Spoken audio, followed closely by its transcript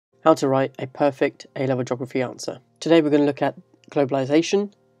How to write a perfect A-level geography answer. Today we're going to look at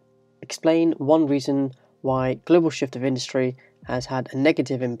globalization, explain one reason why global shift of industry has had a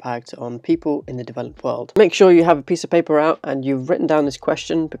negative impact on people in the developed world. Make sure you have a piece of paper out and you've written down this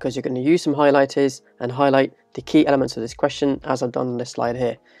question, because you're going to use some highlighters and highlight the key elements of this question as I've done on this slide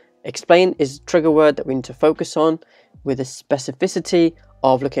here. Explain is a trigger word that we need to focus on with the specificity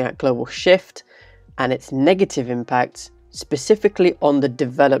of looking at global shift and its negative impacts specifically on the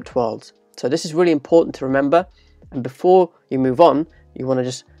developed world. So this is really important to remember, and before you move on, you want to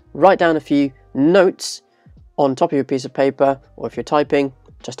just write down a few notes on top of your piece of paper, or if you're typing,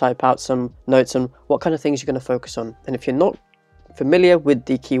 just type out some notes on what kind of things you're going to focus on. And if you're not familiar with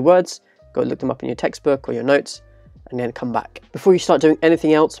the keywords, go look them up in your textbook or your notes and then come back. Before you start doing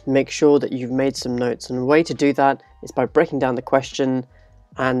anything else, make sure that you've made some notes, and the way to do that is by breaking down the question,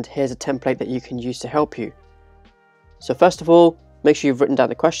 and here's a template that you can use to help you. So first of all, make sure you've written down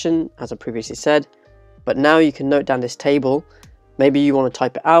the question, as I previously said, but now you can note down this table. Maybe you want to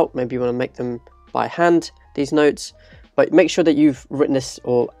type it out, maybe you want to make them by hand, these notes, but make sure that you've written this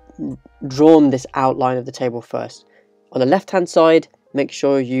or drawn this outline of the table first. On the left-hand side, make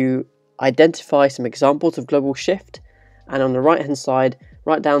sure you identify some examples of global shift, and on the right-hand side,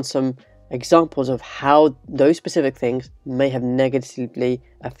 write down some examples of how those specific things may have negatively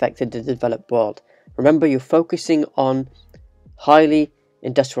affected the developed world. Remember, you're focusing on highly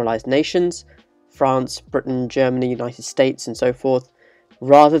industrialized nations, France, Britain, Germany, United States, and so forth,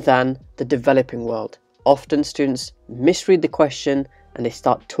 rather than the developing world. Often students misread the question and they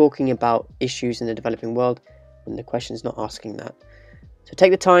start talking about issues in the developing world when the question is not asking that. So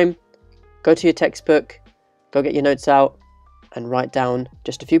take the time, go to your textbook, go get your notes out, and write down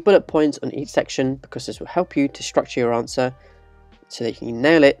just a few bullet points on each section, because this will help you to structure your answer so that you can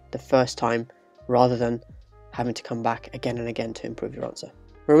nail it the first time, rather than having to come back again and again to improve your answer.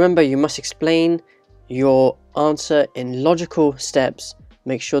 Remember, you must explain your answer in logical steps.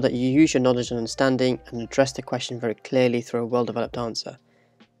 Make sure that you use your knowledge and understanding and address the question very clearly through a well-developed answer.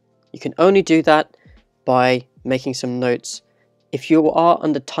 You can only do that by making some notes. If you are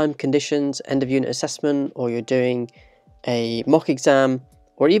under time conditions, end of unit assessment, or you're doing a mock exam,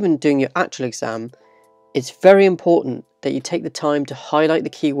 or even doing your actual exam, it's very important that you take the time to highlight the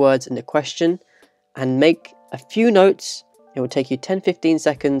keywords in the question and make a few notes. It will take you 10-15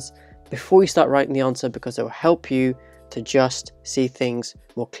 seconds before you start writing the answer, because it will help you to just see things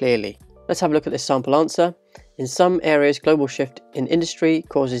more clearly. Let's have a look at this sample answer. In some areas, global shift in industry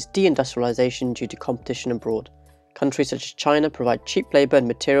causes deindustrialization due to competition abroad. Countries such as China provide cheap labor and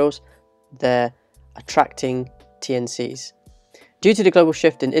materials, they're attracting TNCs. Due to the global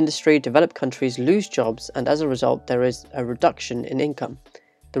shift in industry, developed countries lose jobs, and as a result, there is a reduction in income.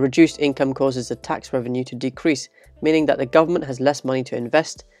 The reduced income causes the tax revenue to decrease, meaning that the government has less money to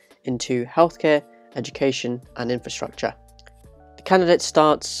invest into healthcare, education, and infrastructure. The candidate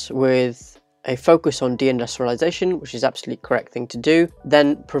starts with a focus on deindustrialization, which is absolutely correct thing to do,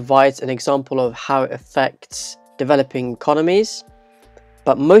 then provides an example of how it affects developing economies,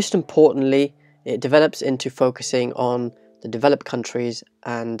 but most importantly, it develops into focusing on the developed countries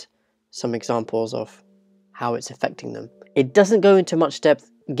and some examples of how it's affecting them. It doesn't go into much depth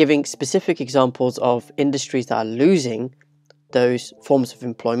giving specific examples of industries that are losing those forms of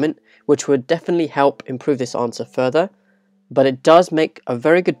employment, which would definitely help improve this answer further, but it does make a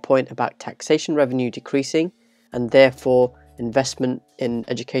very good point about taxation revenue decreasing, and therefore investment in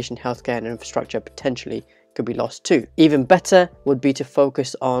education, healthcare, and infrastructure potentially could be lost too. Even better would be to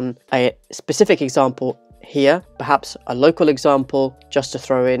focus on a specific example here, perhaps a local example, just to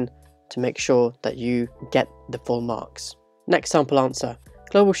throw in to make sure that you get the full marks. Next sample answer.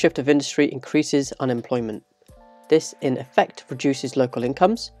 Global shift of industry increases unemployment. This in effect reduces local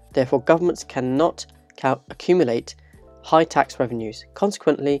incomes, therefore governments cannot accumulate high tax revenues.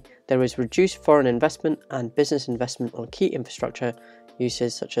 Consequently, there is reduced foreign investment and business investment on key infrastructure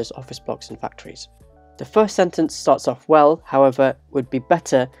uses such as office blocks and factories. The first sentence starts off well, however, would be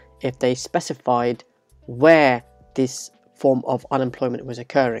better if they specified where this form of unemployment was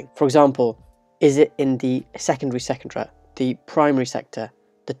occurring. For example, is it in the secondary sector, the primary sector,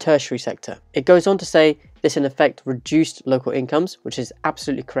 the tertiary sector? It goes on to say this in effect reduced local incomes, which is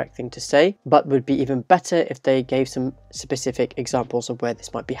absolutely correct thing to say, but would be even better if they gave some specific examples of where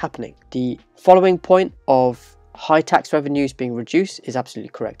this might be happening. The following point of high tax revenues being reduced is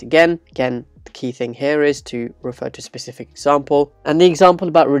absolutely correct. Again, the key thing here is to refer to a specific example, and the example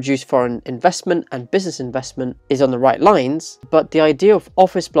about reduced foreign investment and business investment is on the right lines, but the idea of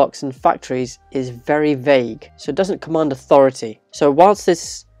office blocks and factories is very vague, so it doesn't command authority. So whilst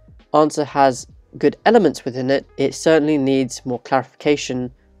this answer has good elements within it, it certainly needs more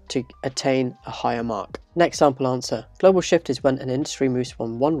clarification to attain a higher mark. Next sample answer. Global shift is when an industry moves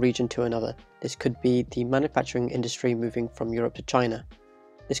from one region to another. This could be the manufacturing industry moving from Europe to China.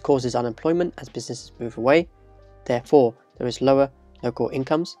 This causes unemployment as businesses move away. Therefore, there is lower local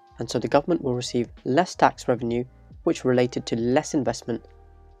incomes, and so the government will receive less tax revenue, which related to less investment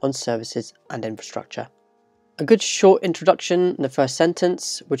on services and infrastructure. A good short introduction in the first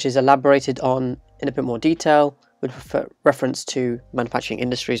sentence, which is elaborated on in a bit more detail, with reference to manufacturing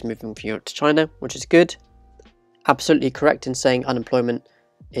industries moving from Europe to China, which is good. Absolutely correct in saying unemployment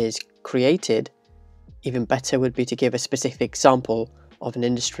is created. Even better would be to give a specific example of an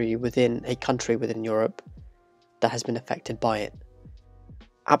industry within a country within Europe that has been affected by it.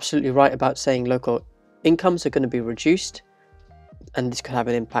 Absolutely right about saying local incomes are going to be reduced, and this could have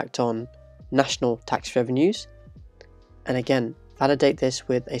an impact on national tax revenues. And again, validate this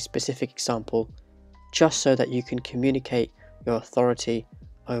with a specific example, just so that you can communicate your authority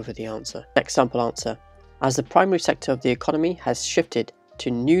over the answer. Next sample answer. As the primary sector of the economy has shifted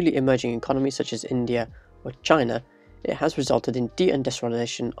to newly emerging economies such as India or China, it has resulted in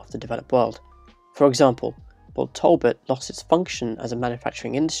deindustrialization of the developed world. For example, Port Talbot lost its function as a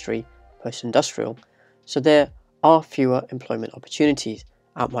manufacturing industry post-industrial, so there are fewer employment opportunities,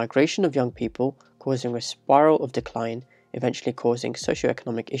 outmigration of young people causing a spiral of decline, eventually causing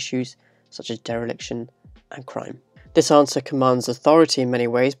socioeconomic issues such as dereliction and crime. This answer commands authority in many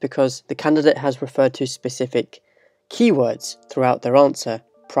ways because the candidate has referred to specific keywords throughout their answer: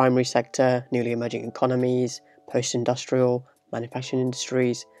 primary sector, newly emerging economies, post-industrial, manufacturing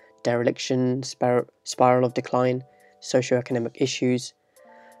industries, dereliction, spiral of decline, socioeconomic issues.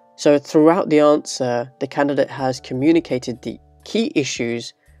 So throughout the answer, the candidate has communicated the key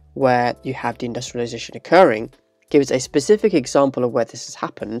issues where you have deindustrialization occurring, gives a specific example of where this has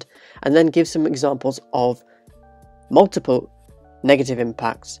happened, and then gives some examples of multiple negative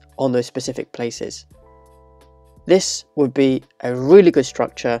impacts on those specific places. This would be a really good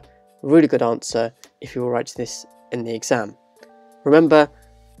structure, really good answer if you will write this in the exam. Remember,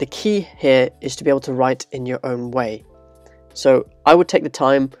 the key here is to be able to write in your own way. So I would take the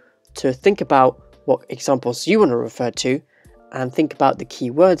time to think about what examples you want to refer to and think about the key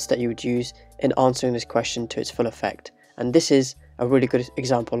words that you would use in answering this question to its full effect. And this is a really good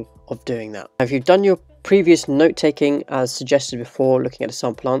example of doing that. If you've done your previous note-taking as suggested before, looking at the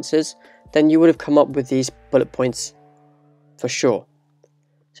sample answers, then you would have come up with these bullet points for sure.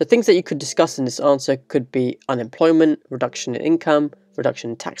 So things that you could discuss in this answer could be unemployment, reduction in income,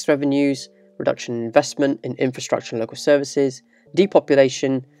 reduction in tax revenues, reduction in investment in infrastructure and local services,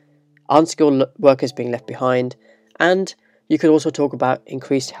 depopulation, unskilled workers being left behind, and you could also talk about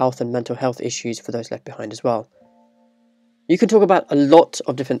increased health and mental health issues for those left behind as well. You can talk about a lot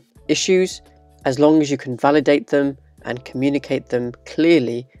of different issues as long as you can validate them and communicate them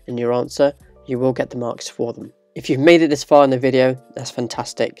clearly in your answer. You will get the marks for them. If you've made it this far in the video, that's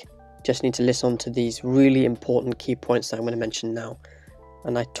fantastic. Just need to listen to these really important key points that I'm going to mention now.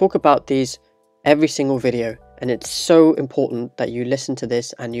 And I talk about these every single video, and it's so important that you listen to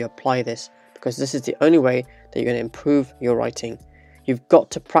this and you apply this, because this is the only way that you're going to improve your writing. You've got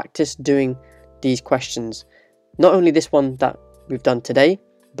to practice doing these questions. Not only this one that we've done today,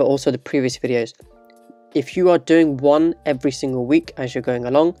 but also the previous videos. If you are doing one every single week as you're going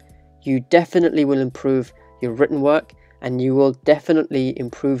along, you definitely will improve your written work, and you will definitely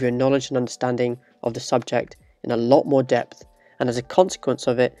improve your knowledge and understanding of the subject in a lot more depth. And as a consequence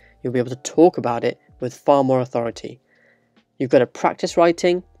of it, you'll be able to talk about it with far more authority. You've got to practice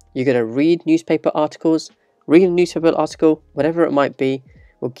writing. You've got to read newspaper articles. Reading a newspaper article, whatever it might be,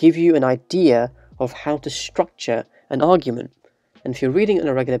 will give you an idea of how to structure an argument. And if you're reading it on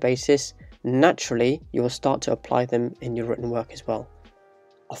a regular basis, naturally you will start to apply them in your written work as well.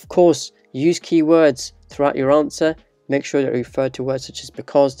 Of course, use keywords throughout your answer. Make sure that you refer to words such as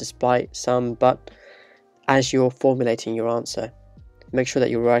because, despite, some, but as you're formulating your answer. Make sure that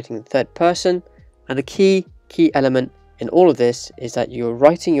you're writing in third person. And the key element in all of this is that you're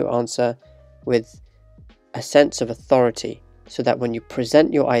writing your answer with a sense of authority, so that when you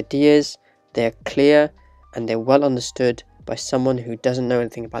present your ideas, they're clear and they're well understood by someone who doesn't know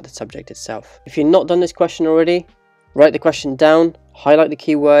anything about the subject itself. If you've not done this question already, write the question down, highlight the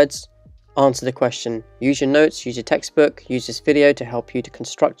keywords, answer the question. Use your notes, use your textbook, use this video to help you to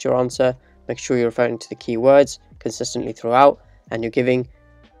construct your answer. Make sure you're referring to the keywords consistently throughout, and you're giving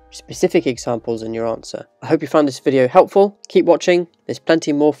specific examples in your answer. I hope you found this video helpful. Keep watching. There's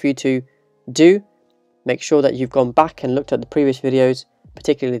plenty more for you to do. Make sure that you've gone back and looked at the previous videos,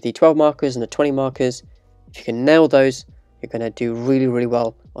 particularly the 12 markers and the 20 markers. If you can nail those, you're going to do really, really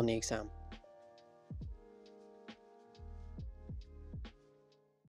well on the exam.